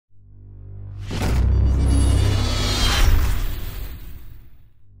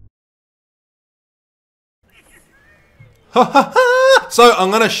So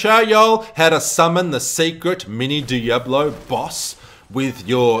I'm going to show y'all how to summon the secret Mini Diablo boss with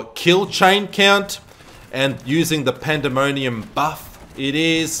your kill chain count and using the Pandemonium buff.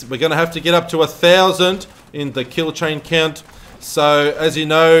 We're going to have to get up to 1,000 in the kill chain count. So as you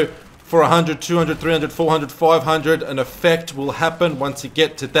know, for 100, 200, 300, 400, 500, an effect will happen once you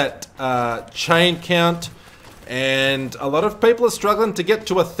get to that chain count. And a lot of people are struggling to get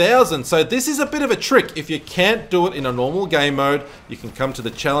to 1,000. So this is a bit of a trick. If you can't do it in a normal game mode, you can come to the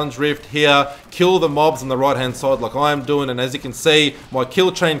challenge rift here, kill the mobs on the right hand side like I am doing. And as you can see, my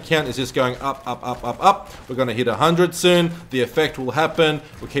kill chain count is just going up, up, up, up, up. We're going to hit 100 soon. The effect will happen.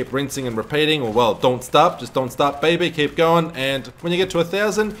 We'll keep rinsing and repeating. Or well, don't stop. Just don't stop, baby. Keep going. And when you get to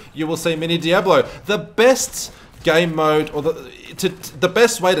 1,000, you will see Mini Diablo. The best game mode, or the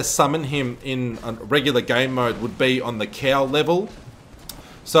best way to summon him in a regular game mode would be on the cow level.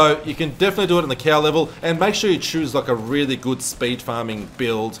 So you can definitely do it on the cow level, and make sure you choose like a really good speed farming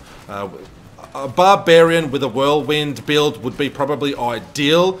build. A barbarian with a whirlwind build would be probably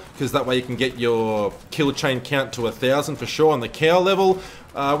ideal, because that way you can get your kill chain count to 1,000 for sure on the cow level.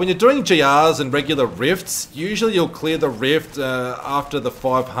 When you're doing GRs and regular rifts, usually you'll clear the rift after the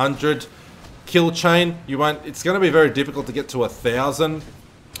 500 kill chain. It's going to be very difficult to get to 1,000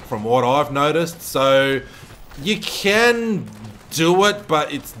 from what I've noticed. So you can do it,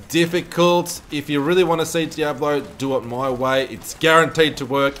 but it's difficult. If you really want to see Diablo, do it my way. It's guaranteed to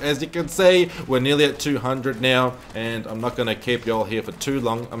work. As you can see, we're nearly at 200 now, and I'm not going to keep y'all here for too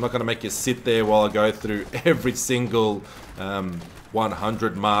long. I'm not going to make you sit there while I go through every single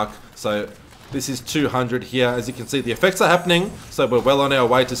 100 mark. So this is 200 here. As you can see, the effects are happening, so we're well on our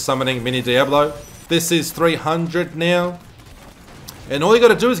way to summoning Mini Diablo. This is 300 now. And all you got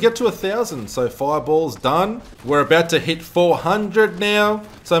to do is get to 1,000. So fireball's done. We're about to hit 400 now.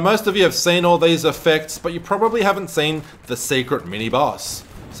 So most of you have seen all these effects, but you probably haven't seen the secret mini boss.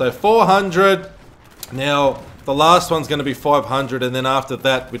 So 400. Now, the last one's going to be 500, and then after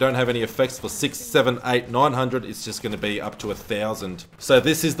that, we don't have any effects for 6, 7, 8, 900. It's just going to be up to 1,000. So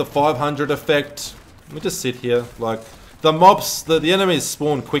this is the 500 effect. Let me just sit here. Like, the mobs, the enemies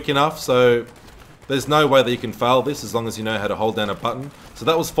spawn quick enough, so there's no way that you can fail this as long as you know how to hold down a button. So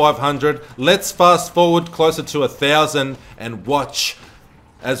that was 500. Let's fast forward closer to 1,000 and watch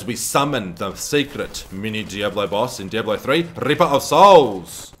as we summon the secret Mini Diablo boss in Diablo 3, Reaper of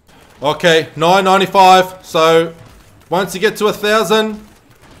Souls. Okay, 995. So once you get to 1,000,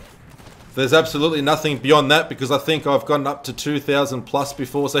 there's absolutely nothing beyond that, because I think I've gotten up to 2,000 plus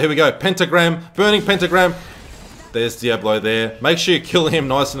before. So here we go. Pentagram, burning pentagram. There's Diablo there. Make sure you kill him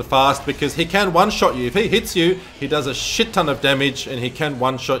nice and fast, because he can one-shot you. If he hits you, he does a shit ton of damage, and he can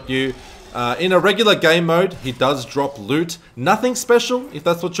one-shot you. In a regular game mode, he does drop loot. Nothing special, if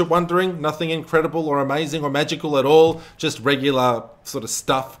that's what you're wondering. Nothing incredible or amazing or magical at all. Just regular sort of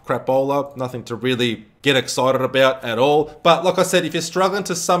stuff, crapola. Nothing to really get excited about at all. But like I said, if you're struggling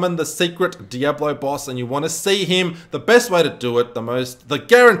to summon the secret Diablo boss and you want to see him, the best way to do it, the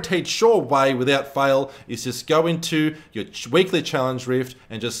guaranteed sure way without fail, is just go into your weekly challenge rift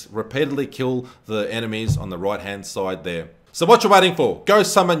and just repeatedly kill the enemies on the right hand side there. So what you're waiting for? Go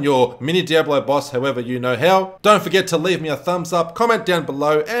summon your Mini Diablo boss however you know how. Don't forget to leave me a thumbs up, comment down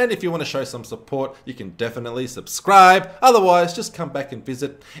below, and if you want to show some support, you can definitely subscribe. Otherwise, just come back and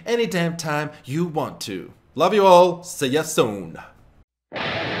visit any damn time you want to. Love you all. See ya soon.